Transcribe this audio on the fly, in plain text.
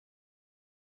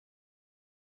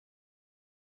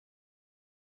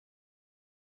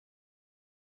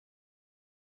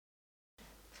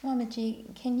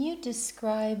Swamiji, can you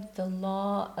describe the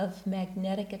law of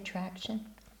magnetic attraction?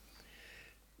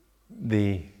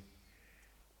 The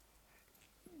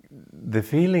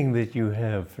feeling that you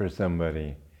have for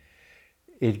somebody,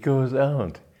 it goes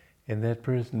out and that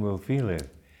person will feel it.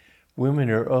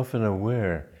 Women are often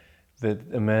aware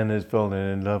that a man has fallen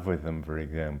in love with them, for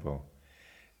example.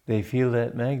 They feel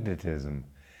that magnetism.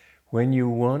 When you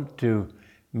want to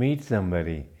meet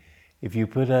somebody, if you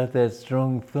put out that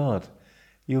strong thought,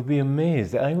 you'll be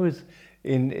amazed. I was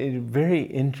very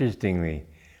interestingly,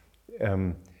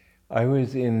 I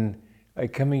was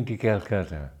coming to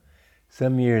Calcutta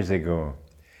some years ago,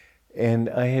 and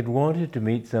I had wanted to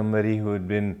meet somebody who had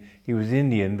been, he was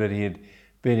Indian, but he had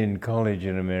been in college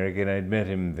in America, and I'd met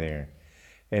him there,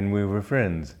 and we were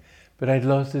friends. But I'd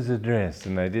lost his address,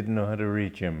 and I didn't know how to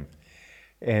reach him.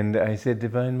 And I said,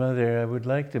 Divine Mother, I would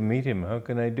like to meet him. How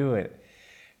can I do it?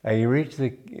 I reached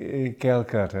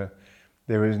Calcutta.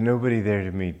 There was nobody there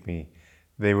to meet me.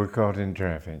 They were caught in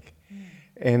traffic.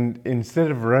 And instead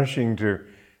of rushing to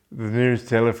the nearest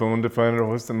telephone to find out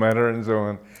what's the matter and so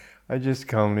on, I just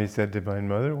calmly said, Divine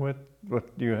Mother, what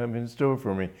do you have in store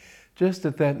for me? Just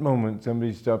at that moment,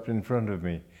 somebody stopped in front of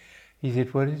me. He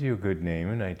said, what is your good name?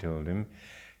 And I told him.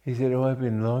 He said, oh, I've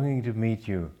been longing to meet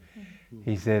you.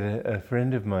 He said, a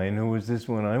friend of mine, who was this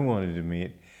one I wanted to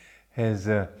meet, has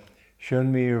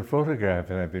shown me your photograph,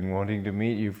 and I've been wanting to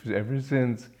meet you ever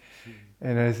since.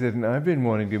 And I said, and I've been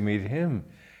wanting to meet him.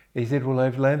 He said, well,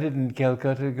 I've landed in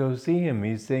Calcutta to go see him.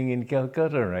 He's staying in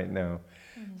Calcutta right now.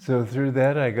 So through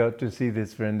that, I got to see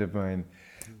this friend of mine.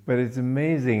 But it's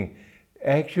amazing.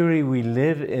 Actually, we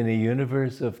live in a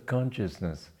universe of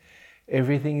consciousness.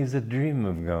 Everything is a dream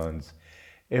of God's.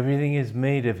 Everything is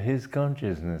made of His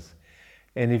consciousness.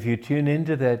 And if you tune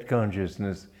into that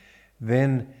consciousness,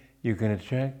 then you can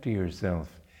attract to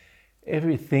yourself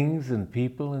things and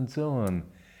people and so on.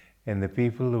 And the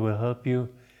people who will help you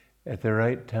at the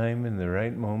right time in the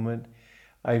right moment.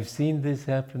 I've seen this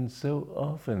happen so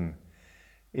often.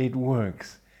 It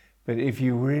works. But if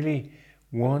you really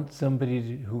want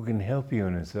somebody who can help you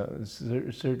in a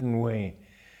certain way,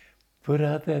 put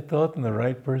out that thought and the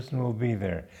right person will be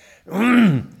there.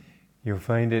 You'll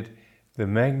find it. The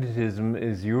magnetism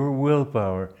is your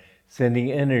willpower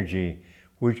sending energy,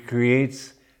 which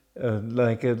creates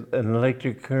like an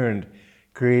electric current,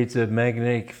 creates a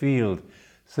magnetic field.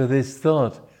 So this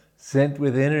thought, sent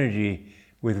with energy,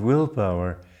 with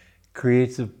willpower,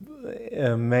 creates a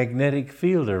magnetic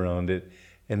field around it,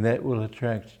 and that will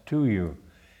attract to you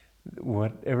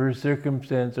whatever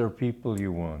circumstance or people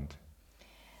you want.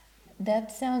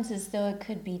 That sounds as though it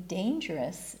could be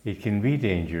dangerous. It can be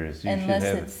dangerous. Unless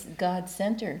it's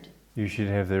God-centered. You should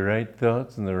have the right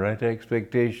thoughts and the right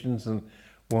expectations and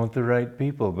want the right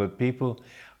people. But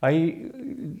I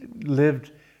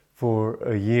lived for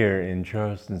a year in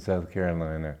Charleston, South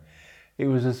Carolina. It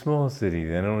was a small city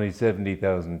then, only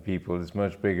 70,000 people. It's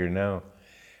much bigger now.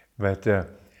 But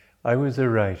I was a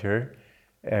writer.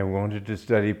 I wanted to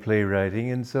study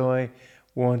playwriting, and so I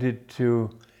wanted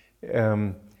to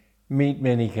meet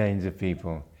many kinds of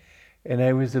people. And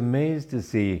I was amazed to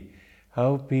see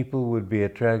how people would be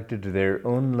attracted to their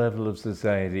own level of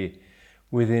society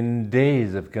within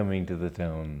days of coming to the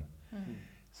town.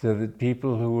 So that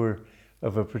people who were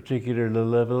of a particular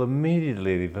level,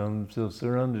 immediately they found themselves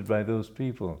surrounded by those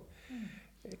people.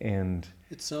 And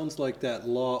it sounds like that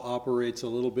law operates a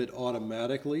little bit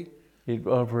automatically. It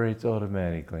operates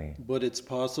automatically. But it's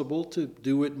possible to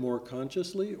do it more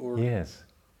consciously, or? Yes.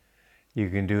 You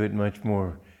can do it much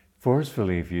more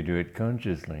forcefully if you do it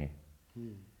consciously.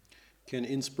 Can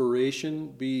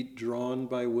inspiration be drawn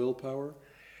by willpower?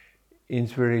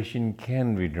 Inspiration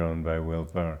can be drawn by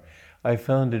willpower. I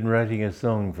found in writing a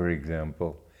song, for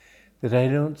example, that I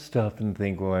don't stop and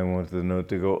think, well, I want the note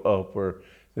to go up or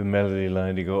the melody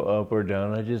line to go up or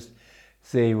down. I just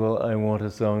say, well, I want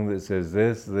a song that says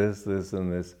this, this, this,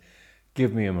 and this.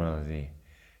 Give me a melody.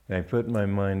 And I put my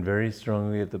mind very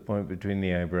strongly at the point between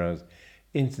the eyebrows.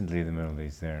 Instantly the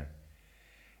melody's there.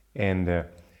 And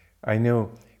I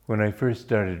know when I first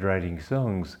started writing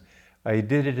songs, I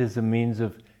did it as a means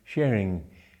of sharing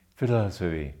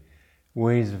philosophy,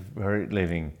 ways of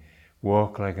living,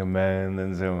 walk like a man,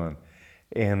 and so on.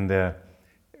 And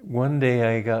one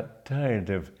day I got tired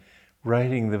of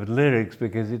writing the lyrics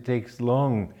because it takes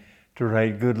long to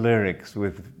write good lyrics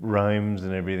with rhymes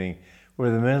and everything,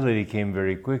 where the melody came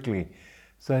very quickly.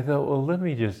 So I thought, well, let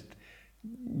me just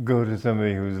go to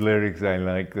somebody whose lyrics I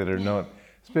like that are not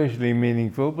especially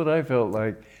meaningful, but I felt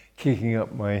like kicking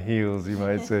up my heels, you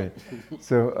might say.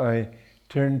 So I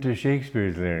turned to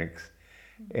Shakespeare's lyrics.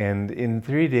 And in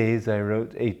 3 days, I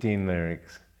wrote 18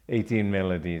 lyrics, 18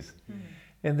 melodies.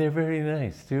 And they're very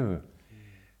nice too.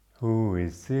 Who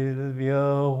is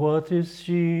Sylvia? What is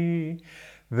she?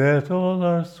 That all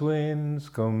our swains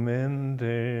commend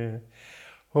her.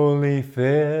 Holy,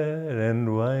 fair,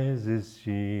 and wise is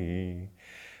she.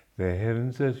 The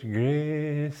heaven such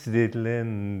grace did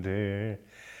lend her,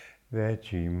 that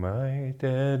she might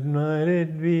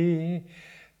admired be,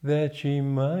 that she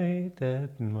might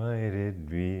admired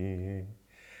be.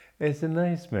 It's a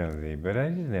nice melody, but I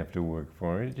didn't have to work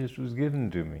for it. It just was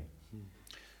given to me.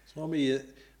 Swami,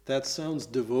 that sounds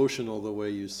devotional the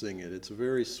way you sing it. It's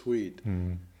very sweet.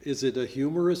 Is it a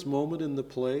humorous moment in the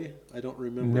play? I don't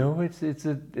remember. No, it's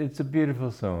a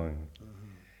beautiful song.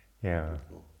 Yeah.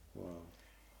 Wow.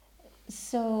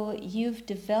 So you've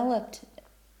developed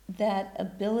that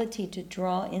ability to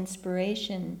draw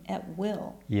inspiration at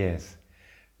will. Yes.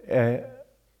 I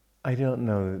don't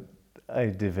know that I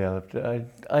developed it.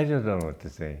 I don't know what to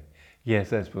say.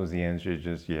 Yes, I suppose the answer is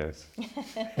just yes.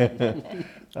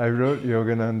 I wrote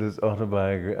Yogananda's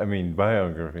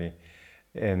biography,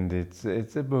 and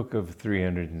it's a book of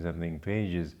 300 and something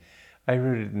pages. I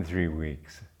wrote it in 3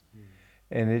 weeks.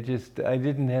 And I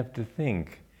didn't have to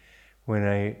think. When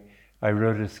I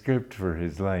wrote a script for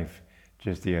his life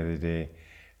just the other day,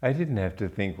 I didn't have to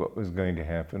think what was going to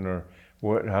happen or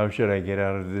how should I get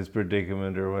out of this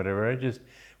predicament or whatever.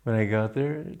 When I got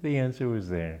there, the answer was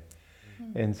there.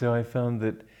 And so I found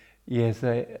that, yes,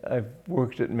 I've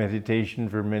worked at meditation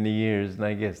for many years, and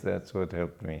I guess that's what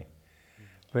helped me.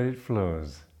 But it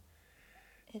flows.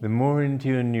 The more in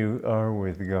tune you are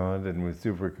with God and with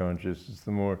superconsciousness,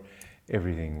 the more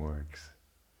everything works.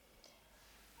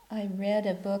 I read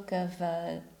a book of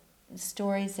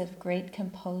stories of great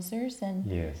composers, and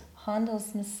Yes.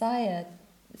 Handel's Messiah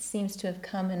seems to have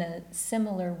come in a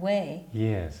similar way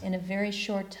Yes. in a very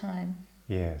short time.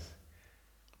 Yes.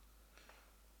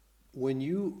 When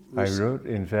you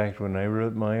In fact, when I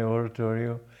wrote my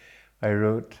oratorio, I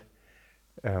wrote,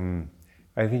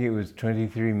 I think it was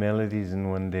 23 melodies in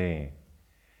one day.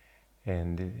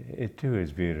 And it too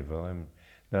is beautiful. I'm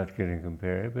not going to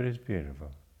compare it, but it's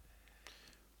beautiful.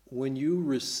 When you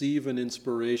receive an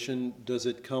inspiration, does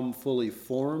it come fully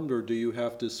formed, or do you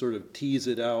have to sort of tease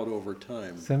it out over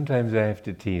time? Sometimes I have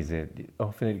to tease it.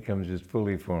 Often it comes just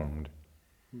fully formed.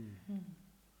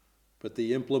 But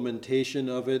the implementation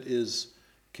of it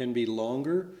can be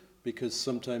longer, because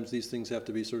sometimes these things have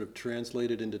to be sort of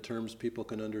translated into terms people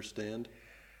can understand.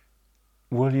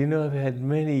 Well, I've had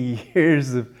many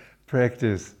years of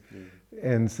practice,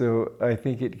 and so I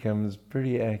think it comes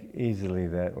pretty easily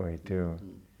that way too.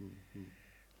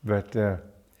 But,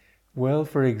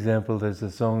 for example, there's a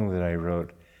song that I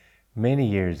wrote many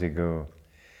years ago.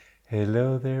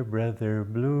 Hello there, brother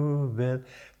Bluebell,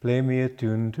 play me a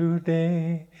tune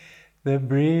today. The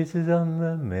breezes on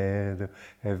the meadow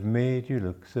have made you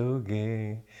look so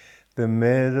gay. The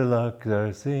meadowlarks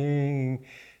are singing,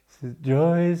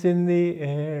 joy's in the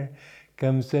air.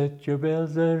 Come set your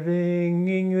bells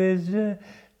a-ringing,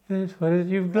 there's what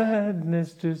is you've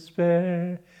gladness to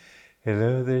spare.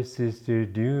 Hello there, Sister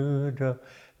Dewdrop,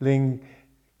 linger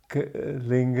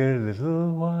a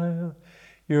little while.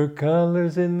 Your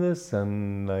colors in the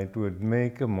sunlight would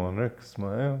make a monarch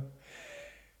smile.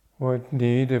 What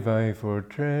need have I for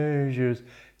treasures,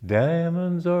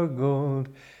 diamonds or gold?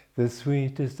 The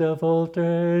sweetest of all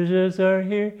treasures are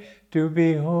here to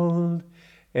behold.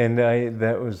 And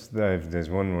there's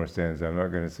one more stanza, I'm not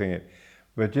going to sing it.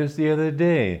 But just the other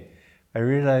day, I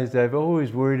realized I've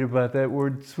always worried about that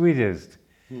word sweetest.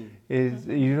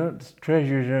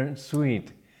 Treasures aren't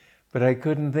sweet. But I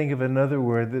couldn't think of another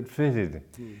word that fitted.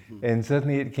 And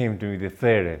suddenly it came to me, the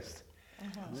fairest.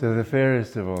 So the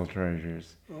fairest of all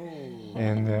treasures. Oh.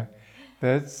 And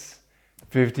that's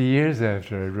 50 years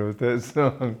after I wrote that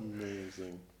song.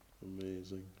 Amazing,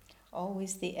 amazing.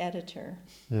 Always the editor.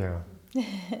 Yeah.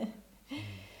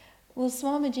 Well,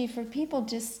 Swamiji, for people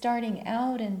just starting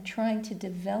out and trying to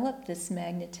develop this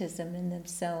magnetism in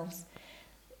themselves,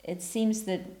 it seems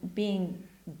that being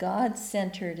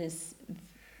God-centered is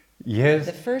Yes,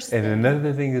 the first and thing.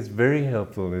 another thing that's very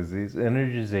helpful is this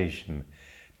energization.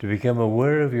 To become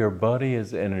aware of your body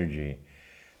as energy.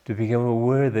 To become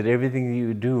aware that everything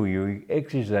you do, you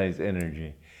exercise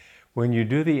energy. When you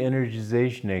do the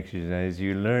energization exercise,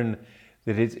 you learn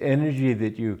that it's energy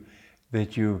that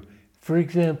you, for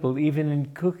example, even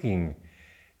in cooking,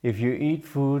 if you eat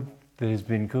food that has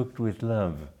been cooked with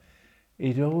love,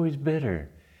 it's always better.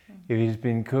 If it's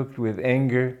been cooked with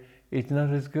anger, it's not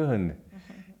as good.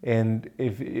 And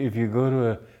if you go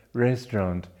to a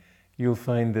restaurant, you'll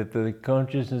find that the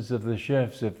consciousness of the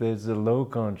chefs, if there's a low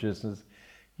consciousness,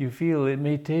 you feel it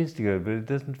may taste good, but it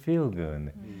doesn't feel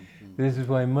good. This is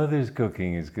why mother's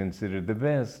cooking is considered the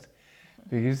best,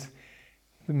 because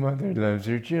the mother loves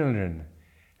her children,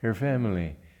 her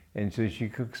family, and so she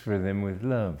cooks for them with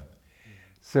love.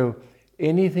 So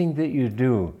anything that you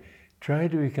do, try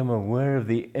to become aware of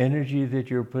the energy that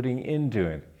you're putting into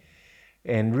it,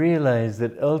 and realize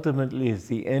that ultimately it's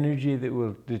the energy that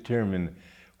will determine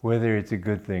whether it's a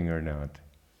good thing or not.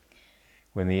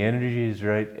 When the energy is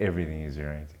right, everything is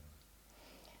right.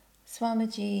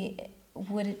 Swamiji,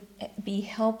 would it be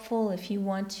helpful if you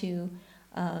want to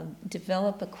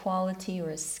develop a quality or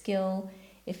a skill,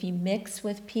 if you mix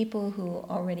with people who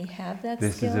already have that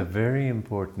This skill? is a very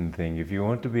important thing. If you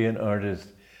want to be an artist,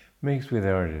 mix with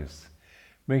artists.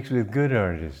 Mix with good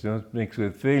artists, don't mix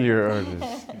with failure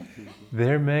artists.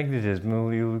 Their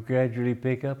magnetism, you'll gradually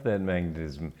pick up that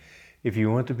magnetism. If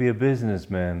you want to be a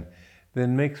businessman,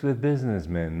 then mix with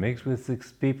businessmen. Mix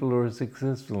with people who are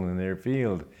successful in their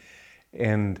field.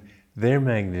 And their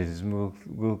magnetism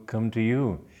will come to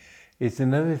you. It's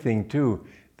another thing too,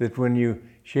 that when you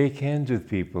shake hands with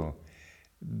people,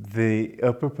 the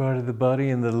upper part of the body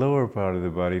and the lower part of the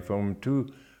body form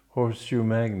two horseshoe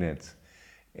magnets.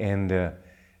 And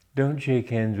don't shake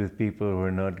hands with people who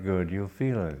are not good, you'll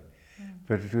feel it.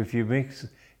 But if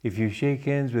you shake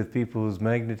hands with people whose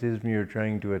magnetism you're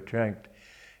trying to attract,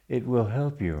 it will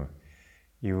help you.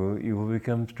 You will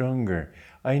become stronger.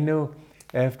 I know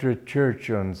after church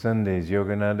on Sundays,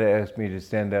 Yogananda asked me to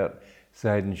stand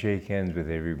outside and shake hands with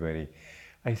everybody.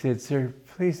 I said, "Sir,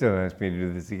 please don't ask me to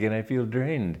do this again. I feel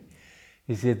drained."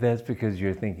 He said, "That's because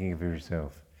you're thinking of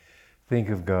yourself. Think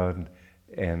of God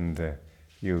and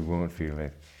you won't feel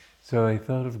it." So I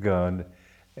thought of God,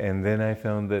 and then I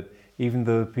found that even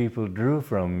though people drew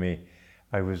from me,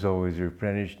 I was always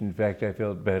replenished. In fact, I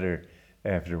felt better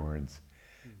afterwards.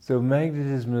 So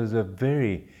magnetism is a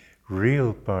very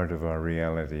real part of our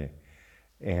reality.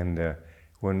 And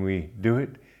when we do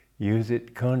it, use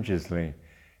it consciously,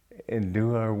 and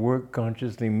do our work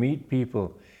consciously, meet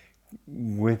people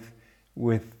with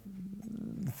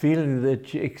feeling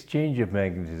the exchange of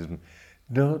magnetism.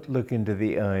 Don't look into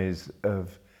the eyes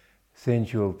of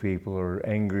sensual people or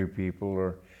angry people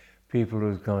or people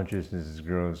whose consciousness is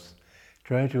gross.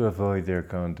 Try to avoid their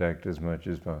contact as much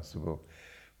as possible.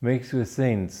 Mix with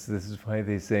saints. This is why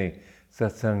they say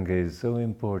satsanga is so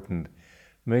important.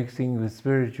 Mixing with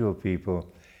spiritual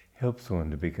people helps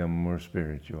one to become more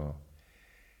spiritual.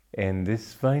 And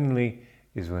this finally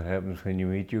is what happens when you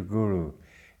meet your guru.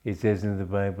 It says in the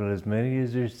Bible, "As many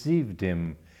as received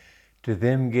him, to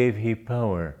them gave he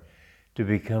power to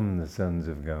become the sons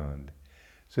of God."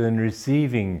 So in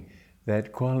receiving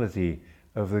that quality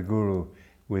of the Guru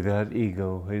without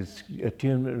ego, his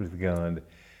attunement with God,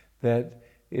 that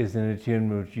is an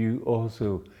attunement which you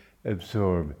also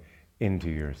absorb into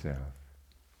yourself.